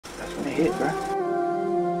hit, bro.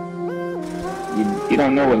 You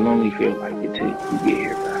don't know what lonely feels like until you get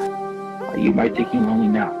here, bro. Or you might think you lonely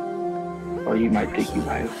now. Or you might think you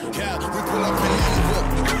by yourself. Yeah, we pull up in the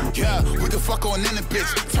whip. Yeah, we can fuck on in the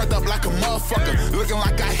bitch. Turned up like a motherfucker. Looking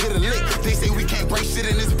like I hit a lick. They say we can't break shit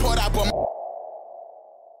in this port out, but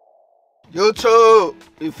YouTube,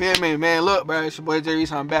 you feel me, man? Look, bro, it's your boy Jay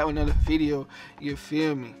Reese. I'm back with another video. You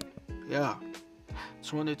feel me? Yeah,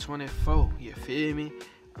 2024. You feel me?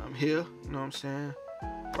 I'm here. You know what I'm saying?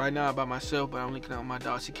 Right now I'm by myself, but I'm linking up with my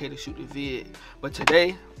dog CK to shoot the vid. But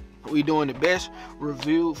today we doing the best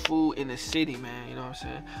reviewed food in the city, man. You know what I'm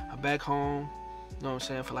saying? I'm back home. You know what I'm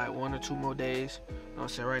saying? For like 1 or 2 more days. You know what I'm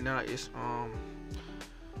saying?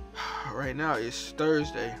 Right now it's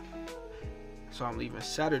Thursday, so I'm leaving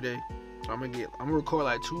Saturday. So I'm gonna record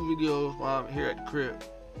like 2 videos while I'm here at the crib.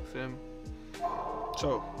 You feel me?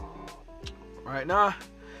 So right now,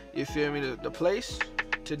 you feel me? The place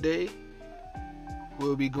today,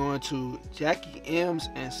 we'll be going to Jackie M's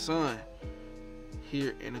and Son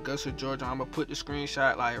here in Augusta, Georgia. I'm gonna put the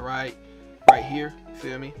screenshot like right here. You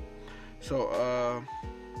feel me? So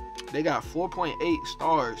they got 4.8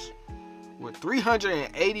 stars with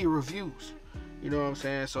 380 reviews. You know what I'm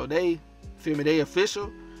saying? So they feel me? They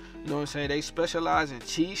official. You know what I'm saying? They specialize in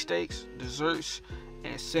cheesesteaks, desserts,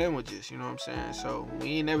 and sandwiches. You know what I'm saying? So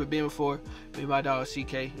we ain't never been before. Me and my dog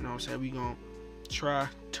CK. You know what I'm saying? We gonna try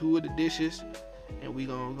 2 of the dishes, and we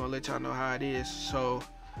gonna let y'all know how it is. So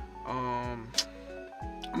I'm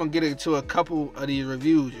gonna get into a couple of these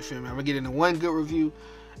reviews. You feel me? I'm gonna get into 1 good review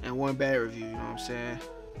and 1 bad review. You know what I'm saying?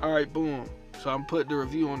 All right, boom. So I'm putting the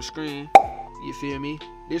review on the screen. You feel me?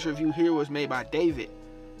 This review here was made by David.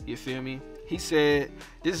 You feel me? He said,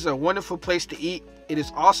 "This is a wonderful place to eat. It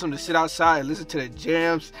is awesome to sit outside and listen to the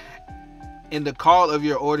jams, and the call of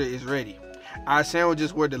your order is ready. Our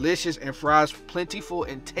sandwiches were delicious and fries plentiful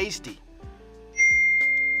and tasty.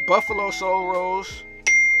 Buffalo soul rolls,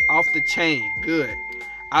 off the chain, good.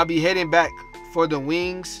 I'll be heading back for the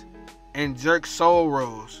wings and jerk soul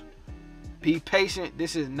rolls. Be patient.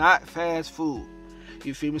 This is not fast food."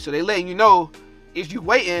 You feel me? So they letting you know, if you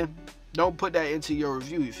waiting, don't put that into your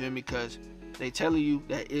review. You feel me? Because they telling you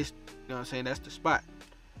that it's, you know what I'm saying, that's the spot.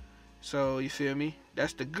 So you feel me?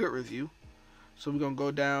 That's the good review. So we're gonna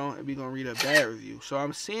go down and we're gonna read a bad review. So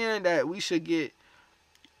I'm seeing that we should get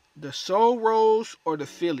the soul rolls or the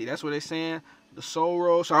Philly. That's what they're saying. The soul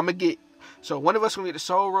rolls. So I'm gonna get, so one of us gonna get the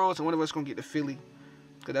soul rolls and one of us gonna get the Philly.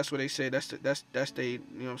 Cause that's what they say. That's they, you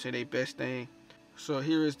know what I'm saying, they best thing. So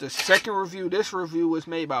here is the second review. This review was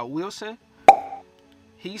made by Wilson.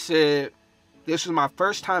 He said, "This was my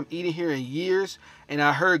first time eating here in years, and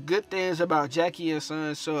I heard good things about Jackie and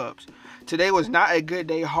Son subs. Today was not a good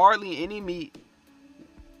day. Hardly any meat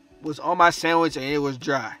was on my sandwich, and it was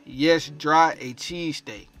dry. Yes, dry, a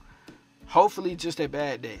cheesesteak. Hopefully just a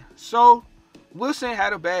bad day." So Wilson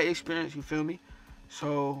had a bad experience, you feel me?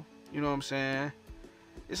 So, you know what I'm saying?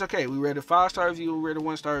 It's okay. We read a 5-star review, we read a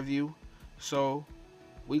 1-star review. So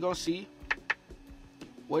we gonna see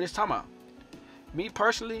what it's talking about. Me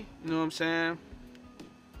personally, you know what I'm saying,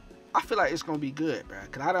 I feel like it's gonna be good, bro.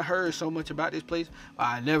 Cause I done heard so much about this place, but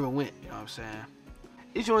I never went, you know what I'm saying?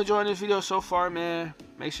 If you're enjoying this video so far, man,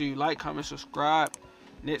 make sure you like, comment, subscribe.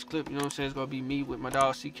 Next clip, you know what I'm saying, is gonna be me with my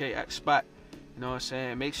dog CK at the spot. You know what I'm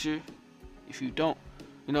saying? Make sure, if you don't,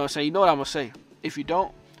 you know what I'm saying, you know what I'm gonna say. If you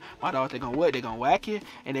don't, my dog, they gonna what? They gonna whack you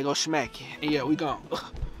and they gonna smack you. And yeah, we gone.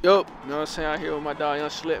 Yup, you know what I'm saying? Out here with my dog Young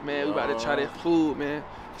Slip, man. We about to try this food, man.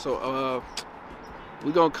 So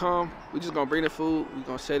we gonna come, we just gonna bring the food, we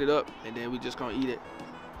gonna set it up, and then we just gonna eat it.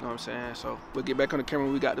 You know what I'm saying? So we'll get back on the camera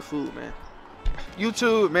when we got the food, man.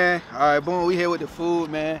 YouTube, man. All right, boom, we here with the food,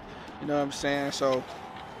 man. You know what I'm saying? So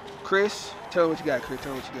Chris, tell me what you got, Chris.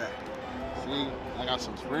 Tell me what you got. See, I got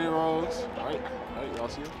some spring rolls, right? Y'all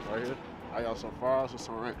see them? Right here. I got some fries with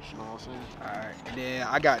some ranch, you know what I'm saying? Alright, and then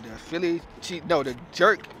I got the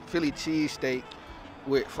jerk Philly cheesesteak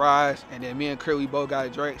with fries, and then me and Chris, we both got the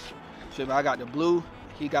drinks. So I got the blue,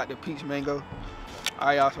 he got the peach mango.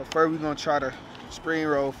 Alright, y'all, so first we're gonna try the spring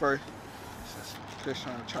roll first. Chris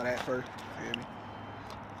trying to try that first, you feel me?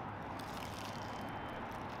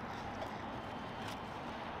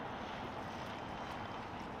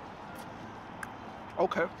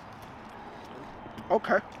 Okay.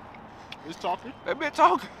 Okay. It's talking. That bit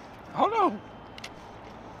talking. Hold on.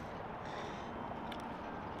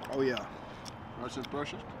 Oh yeah. First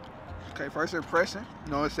impression. Okay, first impression.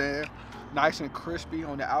 You know what I'm saying? Nice and crispy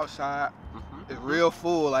on the outside. It's real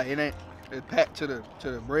full. Like it ain't. It's packed to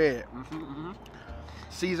the bread.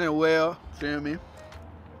 Seasoned well. Feel me?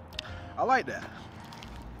 I like that.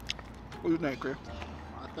 What do you think, Chris?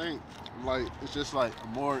 I think like it's just like a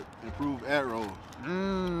more improved egg roll.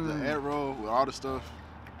 The egg roll with all the stuff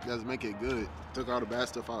does make it good. Took all the bad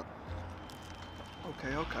stuff out.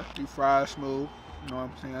 Okay. You fries smooth. You know what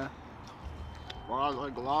I'm saying? Fries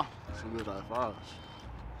like galah. Some good like fries.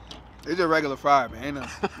 It's just regular fry, man. Ain't nothing,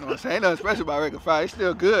 you know what I'm saying? Ain't nothing special about regular fry. It's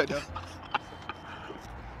still good, though.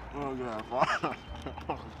 Oh, good fries.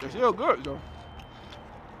 It's still good, though.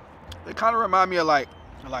 They kind of remind me of like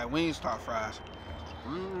Wingstop fries. I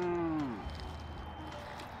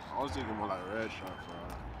was thinking more like Red Shot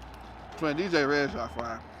fries. Twin DJ Red Shot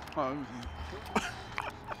fry. Oh, let me see.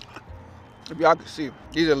 If y'all can see,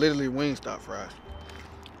 these are literally Wingstop fries.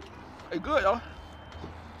 They good, though.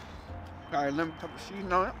 Got a lemon pepper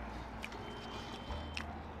seasoning on it.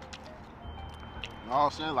 No, I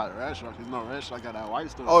was saying like Red Shot, because you know Red Shot got that white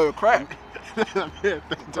stuff. Oh, the crack. Yeah, it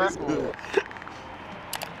tastes good.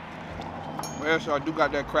 Red Shot do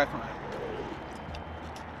got that crack on it.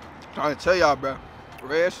 Trying to tell y'all, bro.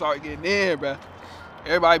 Red Shot getting in, bro.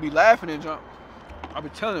 Everybody be laughing and jump. I be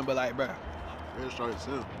telling them, but like, bro. Red Shot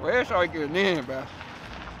itself. Red Shot getting in, bro.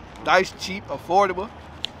 Nice, cheap, affordable.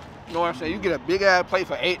 You know what I'm saying? You get a big ass plate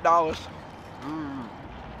for $8.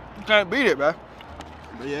 You can't beat it, bro.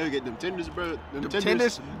 But yeah, you get them tenders, bro. Them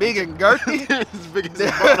tenders, big and girthy. As big as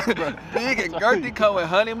a bottle, bro. Big and girthy, come with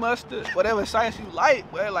honey mustard, whatever sauce you like,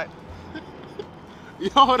 bro. Like, Yo,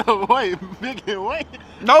 hold up, wait, big and white.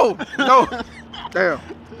 no. Damn.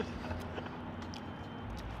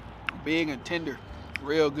 Big and tender.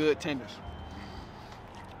 Real good tenders.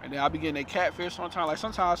 And then I'll be getting a catfish sometimes. Like,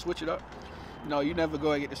 sometimes I switch it up. No, you never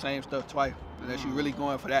go and get the same stuff twice unless you're really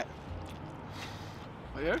going for that.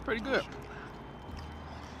 But yeah, it's pretty good.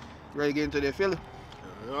 Ready to get into that Philly?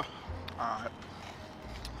 Yeah. Alright.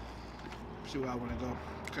 See where I want to go.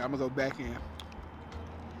 Okay, I'm going to go back in.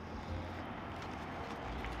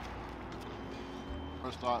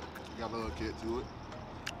 First off, got a little kick to it.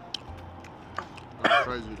 That's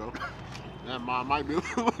crazy though. That mine might be a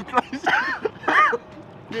little crazy.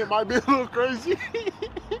 It might be a little crazy.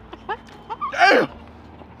 Damn!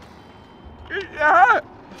 It's hot!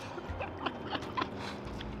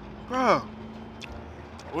 Bro.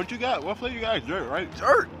 What you got? What flavor you got? Jerk, right?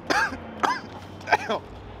 Jerk! Damn!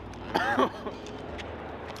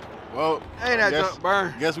 Well, Ain't that junk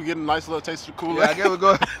burn? Guess we get a nice little taste of the Kool-Aid. Yeah, I guess we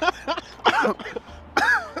go.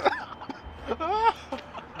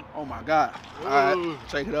 Oh my God. Alright,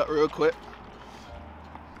 shake it up real quick.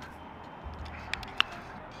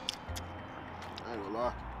 I ain't gonna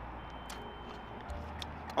lie.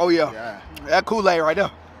 Oh yeah. Yeah. That Kool-Aid right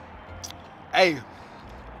there. Hey.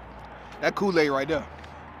 That Kool-Aid right there.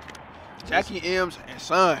 Jackie M's and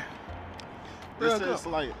Son. This Real is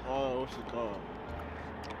like, what's it called?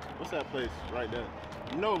 What's that place right there?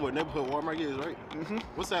 You know what neighborhood Walmart is, right? Mm-hmm.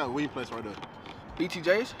 What's that weed place right there?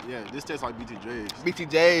 BTJ's? Yeah, this tastes like BTJ's.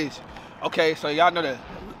 BTJ's. Okay, so y'all know the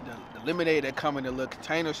lemonade that come in the little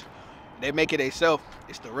containers. They make it themselves.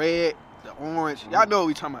 It's the red, the orange. Y'all know what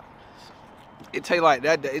we talking about. It taste like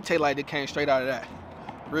that. It taste like it came straight out of that.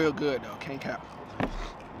 Real good though. Can't cap.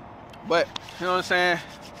 But you know what I'm saying?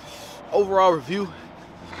 Overall review.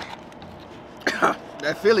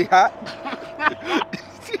 That Philly hot.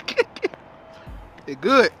 It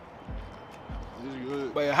good. It's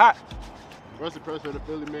good. But it hot. First impression of the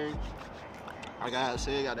Philly, man. Like I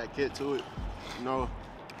said, got that kick to it. You know,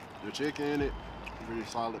 the chicken in it, really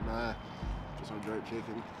solid, man. Just some jerk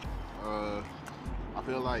chicken. I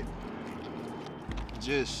feel like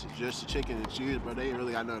just the chicken and cheese, but they ain't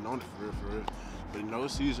really got nothing on it for real. But no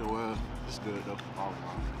season, well, it's good though. All in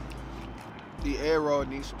all. The egg roll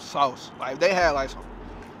needs some sauce. Like they had like some,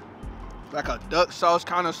 like a duck sauce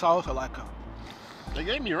kind of sauce, or like a. They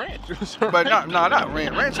gave me ranch. But not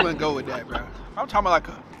ranch. Ranch wouldn't go with that, bro. I'm talking about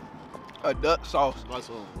like a duck sauce like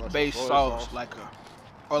based soy sauce, like a,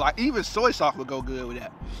 or like even soy sauce would go good with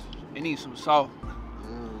that. It needs some salt. I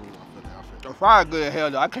feel that. The fried good as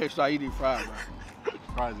hell though. I can't start eating fried, bro.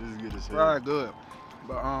 Fries is good as hell. Fried good,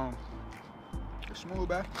 but it's smooth,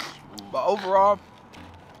 back. But overall,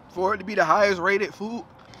 for it to be the highest rated food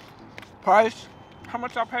price, how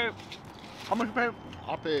much I paid? How much you paid?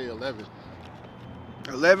 I paid 11.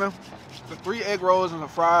 11 for 3 egg rolls and some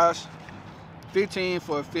fries. 15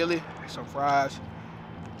 for a Philly, some fries,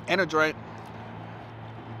 and a drink.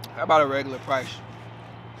 How about a regular price?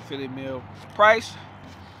 Philly meal price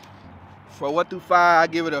for 1 through 5. I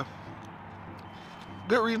give it a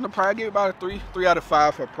good reasonable price. I give it about a 3 out of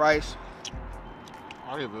 5 for price.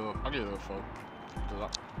 I give it a 4. No.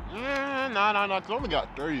 Cause I only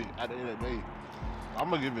got 30 at the end of the day. I'm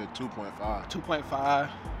gonna give it a 2.5. 2.5.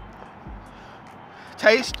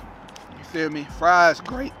 Taste, you feel me? Fries,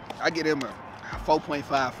 great. I get him a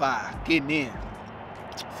 4.55, getting in.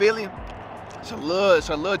 Philly, it's a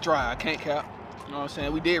little dry. I can't cap. You know what I'm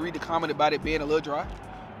saying? We did read the comment about it being a little dry.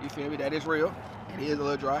 You feel me? That is real. It is a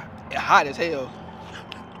little dry. It's hot as hell,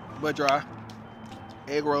 but dry.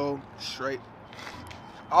 Egg roll, straight.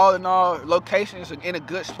 All in all, location is in a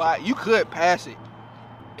good spot. You could pass it.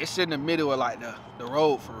 It's in the middle of like the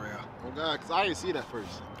road for real. Oh God, cause I didn't see that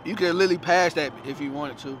first. You could literally pass that if you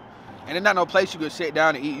wanted to. And there's not no place you could sit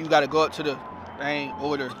down and eat. You gotta go up to the thing,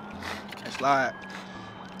 order, and slide.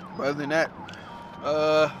 But other than that,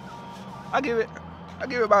 I give it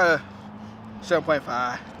about a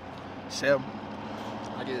 7.5, 7.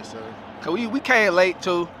 I get it, sir. Cause we came late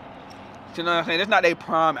too. You know what I'm saying? It's not their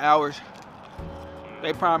prime hours.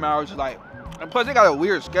 They prime hours is like, and plus they got a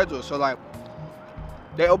weird schedule. So like,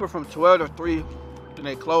 they open from 12 to 3, then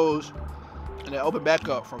they close, and they open back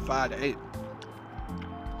up from 5 to 8.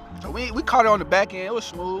 So we caught it on the back end. It was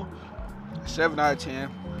smooth. 7 out of 10.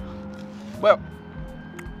 But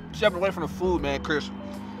stepping away from the food, man, Chris,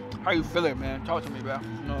 how you feeling, man? Talk to me, bro.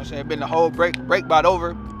 You know what I'm saying? Been the whole break about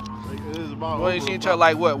over. It is about We ain't seen each other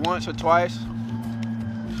like what, once or twice?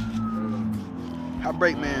 How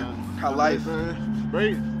break, man? How life?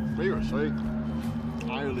 Break was straight.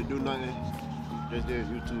 I ain't really do nothing. Just did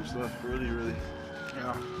YouTube stuff. Really.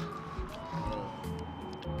 Yeah.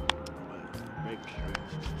 Break straight.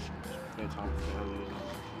 That time for family,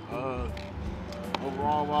 you know.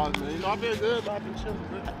 Overall wise, man, you know, I've been good, but I've been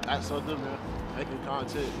chilling, man. That's something, man. Making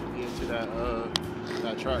content, get into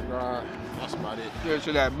that track ride. That's about it. Get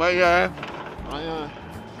to that money iron. Something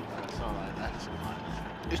like that.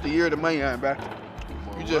 It's the year of the money iron, bro.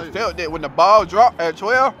 You just felt that when the ball dropped at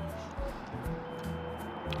 12.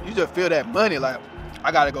 You just feel that money, like,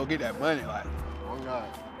 I gotta go get that money, like. Oh God.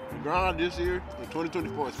 The grind this year in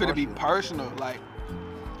 2024 is It's gonna be personal, like,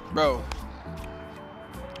 bro.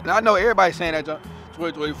 And I know everybody's saying that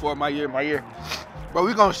 2024, my year. Bro,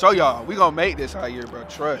 we gonna show y'all. We gonna make this our year, bro.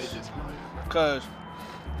 Trust. Cause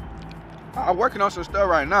I'm working on some stuff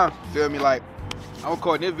right now. Feel me? Like, I'm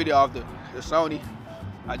recording this video off the Sony.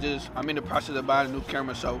 I'm in the process of buying a new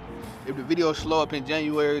camera, so if the video slow up in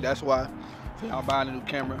January, that's why I'm buying a new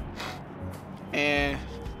camera. And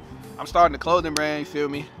I'm starting the clothing brand, you feel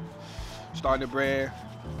me? Starting the brand.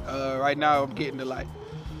 Right now I'm getting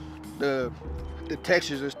the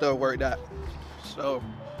textures and stuff worked out. So,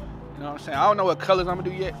 you know what I'm saying? I don't know what colors I'm gonna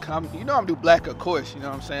do yet. You know I'm gonna do black, of course, you know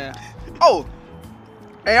what I'm saying? Oh,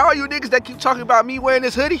 and all you niggas that keep talking about me wearing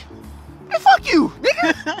this hoodie, man, fuck you,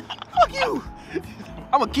 nigga. Fuck you.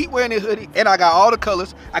 I'm gonna keep wearing this hoodie, and I got all the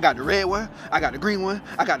colors. I got the red one, I got the green one,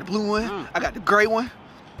 I got the blue one, I got the gray one,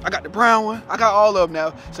 I got the brown one. I got all of them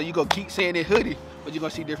now. So you gonna keep saying this hoodie, but you're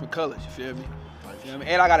gonna see different colors. You feel me? You feel me?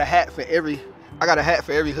 And I got a hat for every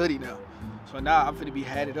hoodie now. So now I'm finna be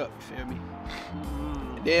hatted up. You feel me?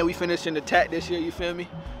 And then we finishing the tack this year. You feel me?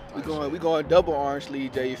 We going double orange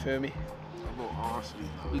sleeve day. You feel me? Double orange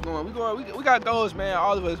sleeve. We got those, man.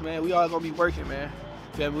 All of us, man. We all gonna be working, man.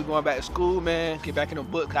 Feel me? We going back to school, man. Get back in the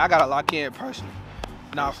book. I gotta lock in personally.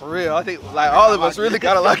 Nah, for real. I think like all of us really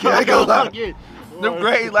gotta lock in. I ain't gonna lie. The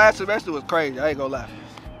grade last semester was crazy. I ain't gonna lie.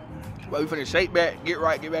 But we finna shake back, get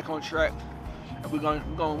right, get back on track. And we're gonna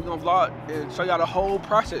vlog and show y'all the whole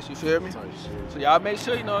process. You feel me? So y'all make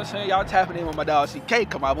sure, you know what I'm saying, y'all tapping in with my dog CK.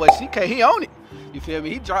 Come my boy CK, he on it. You feel me?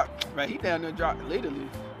 He dropped, man. He down there dropped literally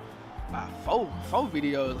about four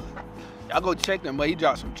videos. Y'all go check them, but he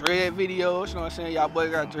dropped some dread videos. You know what I'm saying? Y'all boy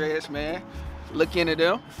got dreads, man. Look into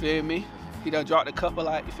them. You feel me? He done dropped a couple,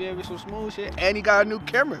 like, you feel me, some smooth shit. And he got a new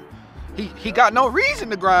camera. He got no reason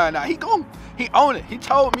to grind now. He own it. He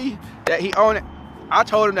told me that he own it. I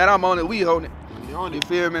told him that I'm on it. We own it. You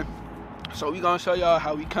feel me? So we gonna show y'all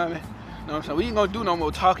how we coming. You know what I'm saying? We ain't gonna do no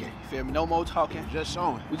more talking. You feel me? No more talking. Just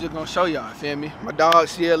showing. We just gonna show y'all. You feel me? My dog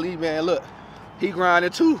CLE, man. Look, he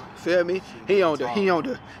grinding too. You feel me? He on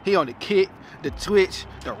the kick, the twitch,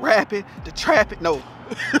 the rapping, the trapping. No,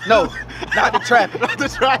 not the trapping. Not the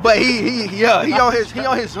trapping. But he on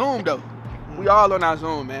his Zoom though. We all on our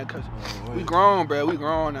Zoom, man, cause we grown, bro. We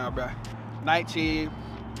grown now, bro. 19,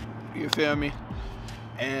 you feel me?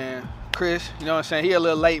 And Chris, you know what I'm saying? He a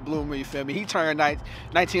little late bloomer, you feel me? He turned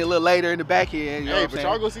 19 a little later in the back end. You know what I'm saying?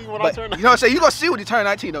 Y'all gonna see when I turn 19. You know what I'm saying? You gonna see when he turn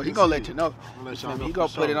 19 though. He gonna let you know. He gonna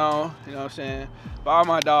put it on. You know what I'm saying? But all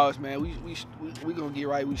my dogs, man, we gonna get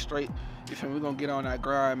right. We straight. You feel me? We gonna get on that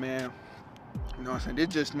grind, man. You know what I'm saying? This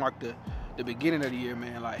just marked the beginning of the year,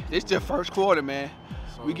 man. Like this just first quarter, man.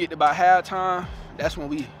 So, we get to about halftime. That's when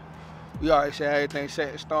we already say everything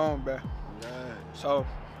set in stone, bro. Yeah. So,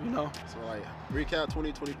 you know. So like, recap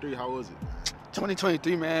 2023. How was it?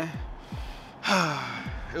 2023, man.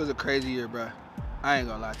 It was a crazy year, bro. I ain't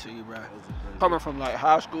gonna lie to you, bro. Coming from like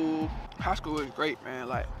high school was great, man.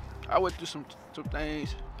 Like I went through some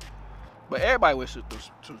things, but everybody went through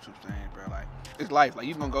some things, bro. Like it's life. Like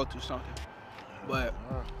you gonna go through something. But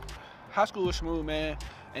high school was smooth, man.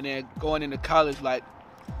 And then going into college, like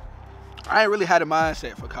I ain't really had a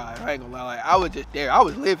mindset for college. I ain't gonna lie. Like I was just there. I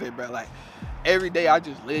was living, bro. Like every day I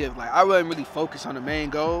just lived. Like I wasn't really focused on the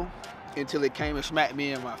main goal until it came and smacked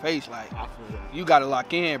me in my face. Like you gotta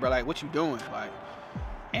lock in, bro. Like what you doing? Like.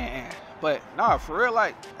 But nah, for real,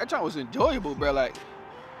 like that joint was enjoyable, bro. Like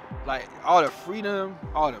all the freedom,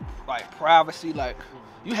 all the like privacy, like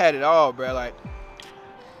you had it all, bro. Like,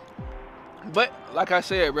 but like I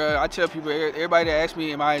said, bro, I tell people, everybody that asks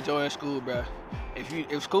me, am I enjoying school, bro?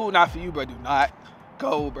 If school not for you, bro, do not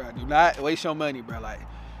go, bro. Do not waste your money, bro. Like,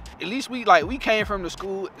 at least we came from the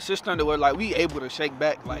school system to where like we able to shake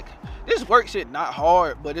back. Like this work shit not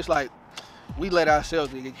hard, but it's like we let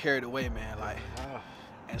ourselves get carried away, man. Like.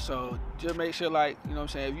 And so just make sure, like, you know what I'm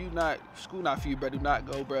saying, if you not, school not for you, bro, do not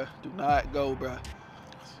go, bro. Do not go, bro.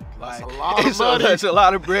 Like, that's a lot of money. It's a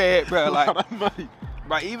lot of bread, bro. A like, lot of money.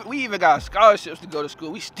 Right, we even got scholarships to go to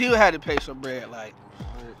school. We still had to pay some bread, like.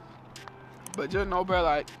 But just know, bro,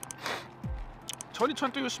 like,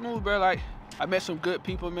 2023 was smooth, bro. Like, I met some good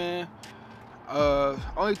people, man.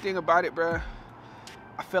 Only thing about it, bro,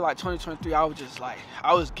 I feel like 2023, I was just like,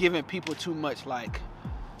 I was giving people too much, like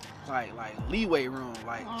leeway room,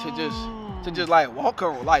 like to just like walk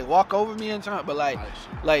over me and something. But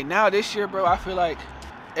like now this year, bro, I feel like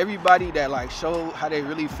everybody that like showed how they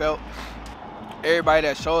really felt, everybody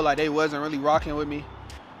that showed like they wasn't really rocking with me,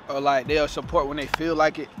 or like they'll support when they feel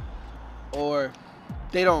like it, or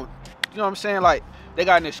they don't, you know what I'm saying, like they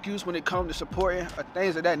got an excuse when it comes to supporting or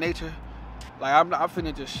things of that nature. Like I'm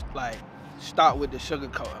finna just like stop with the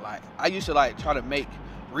sugarcoat. Like I used to like try to make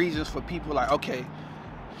reasons for people, like, okay,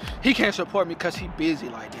 he can't support me because he busy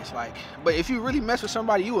like this. Like, but if you really mess with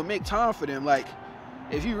somebody, you would make time for them. Like,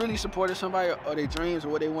 if you really supported somebody or their dreams or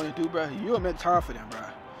what they want to do, bro, you would make time for them, bro.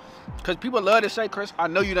 Because people love to say, Chris, I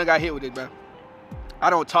know you done got hit with it, bro. I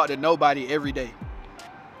don't talk to nobody every day.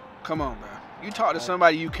 Come on, bro. You talk to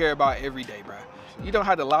somebody you care about every day, bro. You don't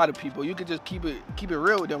have to lie to people. You can just keep it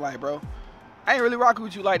real with them, like, bro, I ain't really rocking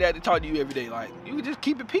with you like that to talk to you every day. Like, you can just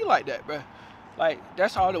keep it P like that, bro. Like,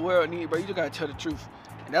 that's all the world needs, bro. You just got to tell the truth.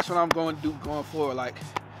 And that's what I'm going to do going forward. Like,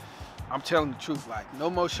 I'm telling the truth. Like, no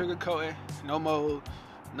more sugarcoating, no more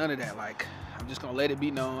none of that. Like, I'm just going to let it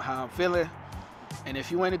be known how I'm feeling. And if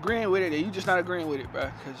you ain't agreeing with it, then you just not agreeing with it, bro.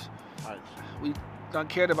 Because we done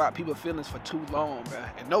cared about people's feelings for too long, bro.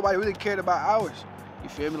 And nobody really cared about ours. You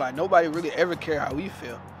feel me? Like, nobody really ever cared how we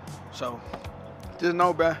feel. So, just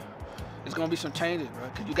know, bro, there's going to be some changes, bro.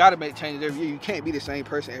 Because you got to make changes every year. You can't be the same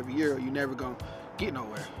person every year or you never going to get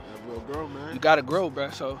nowhere. Grow, man. You gotta grow,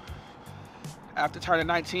 bro. So after turning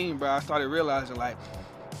 19, bro, I started realizing like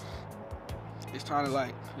it's time to,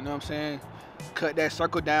 like, you know what I'm saying, cut that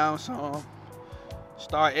circle down some,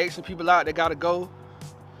 start Xing people out that gotta go,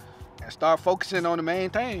 and start focusing on the main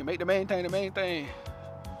thing. Make the main thing the main thing.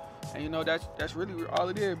 And you know that's really all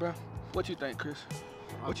it is, bro. What you think, Chris?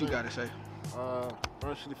 What you gotta say?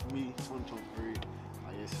 Personally for me, 2023, like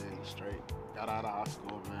you said, straight. Got out of high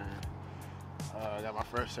school, man. Got my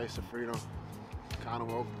first taste of freedom. Kind of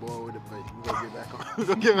overboard with it, but we gonna get back on. We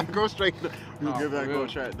gonna get back on straight. We gonna get back on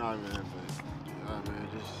track. Nah, man. But man,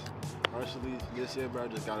 just personally this year, bro,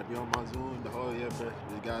 just gotta be on my Zoom the whole year, bro.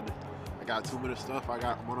 I got too much stuff. I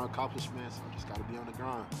want to accomplish, man. So I just gotta be on the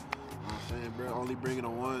grind. You know what I'm saying, bro? Only bringing the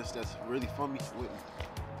ones that's really for me with me.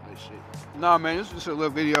 Like shit. Nah, man, this is just a little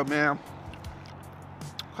video, man.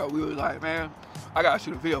 Cause we was like, man, I gotta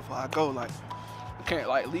shoot a video before I go. Like, I can't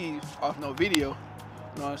like leave off no video.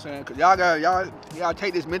 You know what I'm saying? Cause y'all gotta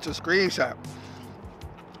take this mental screenshot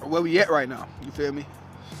of where we at right now. You feel me?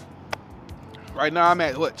 Right now I'm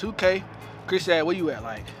at what, 2K? Chris said, where you at?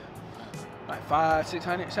 Like 500,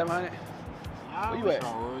 600, 700? Where you at?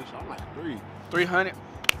 I'm like 300.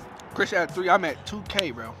 Chris at 3. I'm at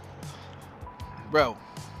 2K, bro. Bro,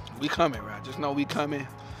 we coming, bro. Just know we coming.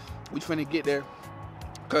 We finna get there.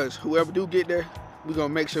 Cause whoever do get there, we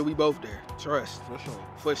gonna make sure we both there. Trust. For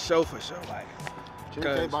sure. For sure. Like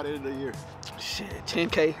 10K by the end of the year. Shit,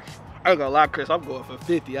 10K. I ain't gonna lie, Chris. I'm going for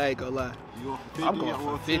 50. I ain't gonna lie. You going for 50? I'm going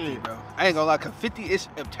for 50, bro. I ain't gonna lie, cause 50 is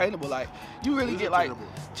obtainable. Like, you really get like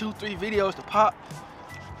 2-3 videos to pop.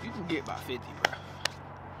 You can get about 50, bro.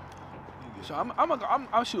 So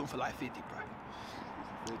I'm shooting for like 50,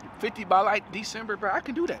 bro. 50 by like December, bro. I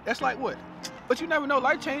can do that. That's like what? But you never know.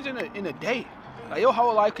 Life changing in a day. Like, your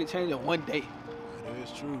whole life can change in one day. That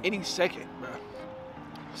is true. Any second, bro.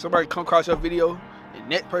 Somebody come across your video, the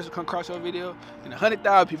next person come across your video, and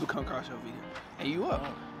 100,000 people come across your video. and you up.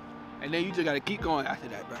 And then you just gotta keep going after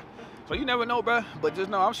that, bro. So you never know, bro. But just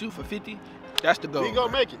know I'm shooting for 50. That's the goal. We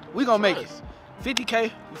gonna make it. We gonna make it. 50K,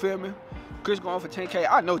 you feel me? Chris going for 10K.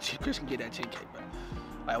 I know Chris can get that 10K, bro.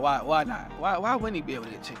 Like, why not? Why wouldn't he be able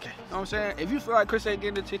to get 10K? You know what I'm saying? If you feel like Chris ain't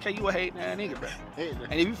getting the 10K, you a hating ass nigga, bro.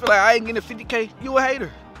 And if you feel like I ain't getting the 50K, you a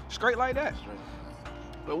hater. Straight like that.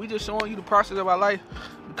 But we just showing you the process of our life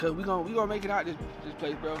because we gonna make it out this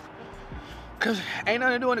place, bro. Cause ain't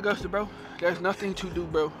nothing to do in Augusta, bro. There's nothing to do,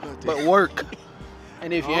 bro, but work.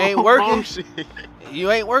 And if you ain't working, you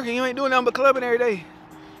ain't doing nothing but clubbing every day.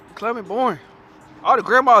 Clubbing boring. All the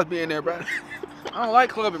grandmas be in there, bro. I don't like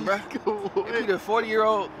clubbing, bro. It be the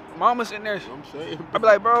 40-year-old mamas in there. I'm saying. I be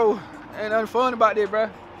like, bro, ain't nothing fun about this, bro.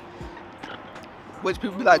 Which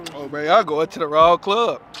people be like, oh, bro, y'all going to the wrong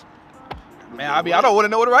club. Man, I don't want to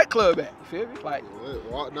know where the right club at. You feel me? Like,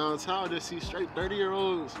 walk downtown, just see straight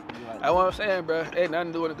 30-year-olds. That's what I'm saying, bro. Ain't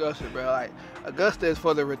nothing to do with Augusta, bro. Like, Augusta is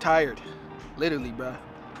for the retired. Literally, bro.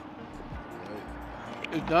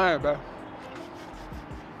 It's done, bro.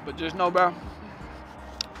 But just know, bro,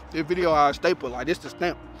 this video our staple. Like, this the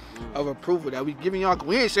stamp of approval that we giving y'all.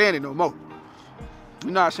 We ain't saying it no more.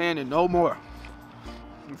 We not saying it no more.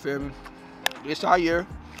 You feel me? It's our year.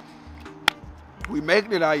 We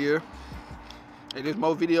making it our year. And there's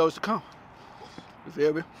more videos to come. You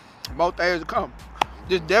feel me? More things to come.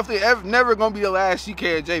 This definitely never gonna be the last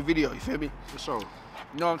CK&J video. You feel me? For sure.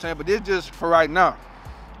 You know what I'm saying? But this just for right now.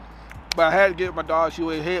 But I had to get my dog see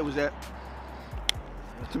where his head was at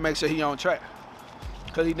to make sure he on track.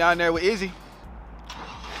 Cause he down there with Izzy.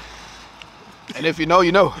 And if you know,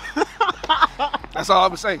 you know. That's all I'm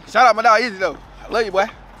gonna say. Shout out my dog Izzy though. I love you, boy.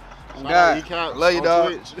 Oh, God. I love you,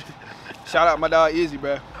 dog. Shout out my dog Izzy,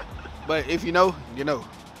 bro. But if you know, you know.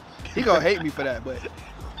 He gonna hate me for that, but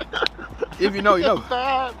if you know, you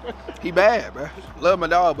know. He bad, bro. Love my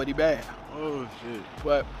dog, but he bad. Oh shit.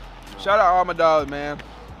 But shout out all my dogs, man.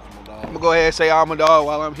 I'm gonna go ahead and say all my dog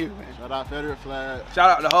while I'm here, man. Shout out Federate Flag. Shout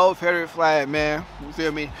out the whole Federate Flag, man. You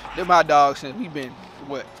feel me? They're my dogs since we've been,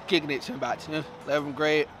 kicking it since about 10th, 11th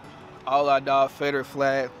grade. All our dogs, Federate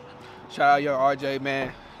Flag. Shout out Young RJ,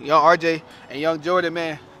 man. Young RJ and Young Jordan,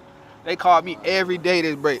 man. They called me every day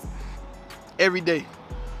this break. Every day.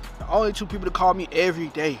 The only two people to call me every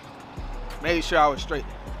day. Made sure I was straight.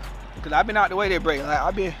 Cause I've been out the way that break. Like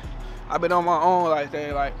I've been on my own like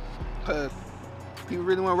that, like, cause people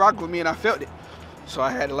really want to rock with me and I felt it. So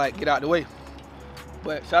I had to like get out the way.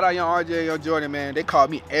 But shout out Young RJ, Young Jordan, man. They called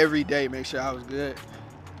me every day, make sure I was good.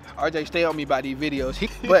 RJ stay on me by these videos.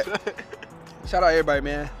 But shout out everybody,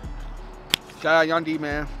 man. Shout out Young D,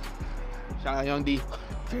 man. Shout out Young D. You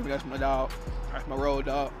feel me? That's my dog. That's my road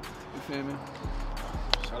dog. You feel me?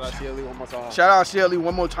 Shout out CLE one more time. Shout out CLE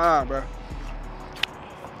one more time, bro.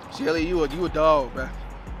 CLE, you a dog, bro.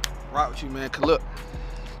 Rock with you, man. Cause look,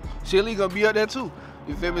 CLE gonna be up there too.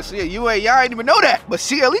 You feel me? See, y'all ain't even know that, but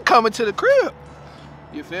CLE coming to the crib.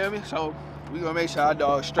 You feel me? So we gonna make sure our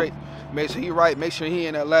dog straight. Make sure he right. Make sure he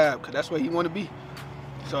in that lab, cause that's where he wanna be.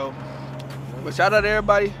 So, but shout out to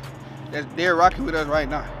everybody that's there rocking with us right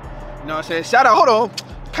now. You know what I'm saying? Shout out, hold on.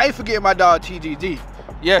 Can't forget my dog TGG.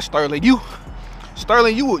 Yes, Sterling, you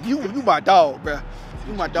my dog, bro.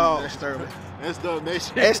 You my dog, Sterling. S-Dub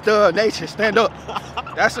Nation. S-Dub Nation, stand up.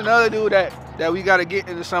 That's another dude that we gotta get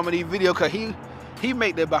into some of these videos, cause he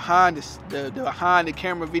make the behind the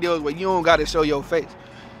camera videos where you don't gotta show your face.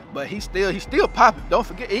 But he still popping. Don't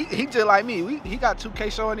forget, he just like me. He got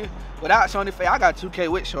 2K showing it without showing his face. I got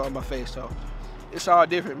 2K with showing my face, so it's all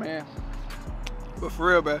different, man. But for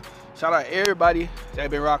real, bro, shout out everybody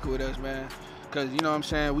that been rocking with us, man. Cause you know what I'm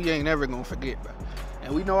saying, we ain't never gonna forget, bro.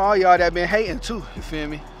 And we know all y'all that been hating too, you feel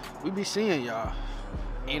me? We be seeing y'all.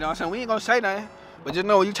 You know what I'm saying? We ain't gonna say nothing. But just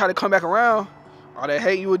know when you try to come back around, all that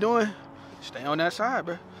hate you were doing, stay on that side,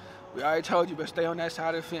 bro. We already told you, but stay on that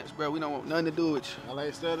side of the fence, bro. We don't want nothing to do with you. I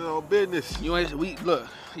ain't standing on business. You ain't, look,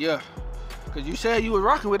 yeah. Cause you said you was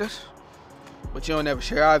rocking with us, but you don't never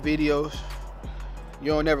share our videos.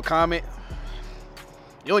 You don't never comment.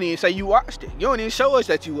 You don't even say you watched it. You don't even show us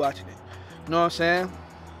that you watching it. You know what I'm saying?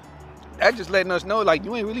 That just letting us know, like,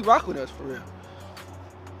 you ain't really rocking with us for real.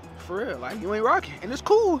 For real, like, you ain't rocking. And it's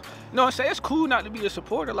cool. You know what I'm saying? It's cool not to be a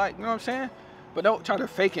supporter, like, you know what I'm saying? But don't try to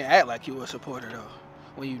fake and act like you a supporter, though,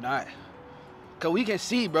 when you not. Because we can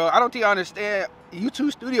see, bro. I don't think I understand.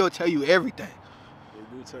 YouTube Studio tell you everything.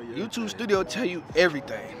 They do tell you YouTube Studio tell you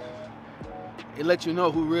everything. It let you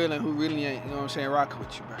know who real and who really ain't, you know what I'm saying, rocking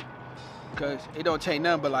with you, bro. Because it don't take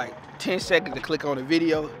nothing but, like, 10 seconds to click on a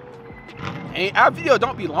video. And our video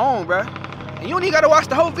don't be long, bro. And you don't even got to watch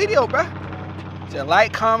the whole video, bro. Just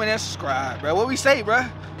like, comment, and subscribe, bro. What we say, bro?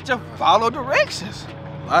 Just follow directions.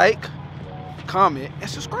 Like, comment, and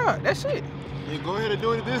subscribe. That's it. Yeah, go ahead and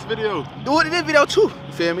do it in this video. Do it in this video too.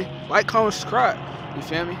 You feel me? Like, comment, subscribe. You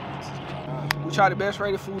feel me? We tried the best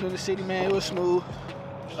rated food in the city, man. It was smooth.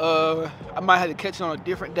 I might have to catch it on a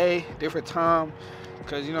different day, different time.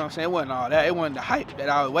 Cause you know what I'm saying, it wasn't all that. It wasn't the hype that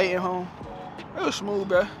I was waiting on. It was smooth,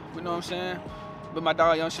 bro. You know what I'm saying? But my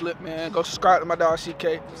dog Young Slip, man, go subscribe to my dog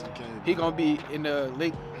CK. He gonna be in the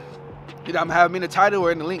link. Either I'm having him in the title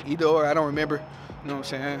or in the link, either or. I don't remember. You know what I'm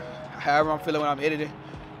saying? However I'm feeling when I'm editing.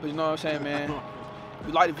 But you know what I'm saying, man? If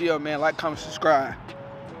you like the video, man, like, comment, subscribe.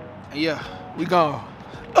 And yeah, we gone.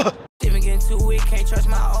 Even getting too weak, can't trust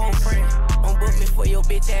my old friend. Don't book me for your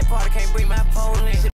bitch ass party, can't bring my pole in.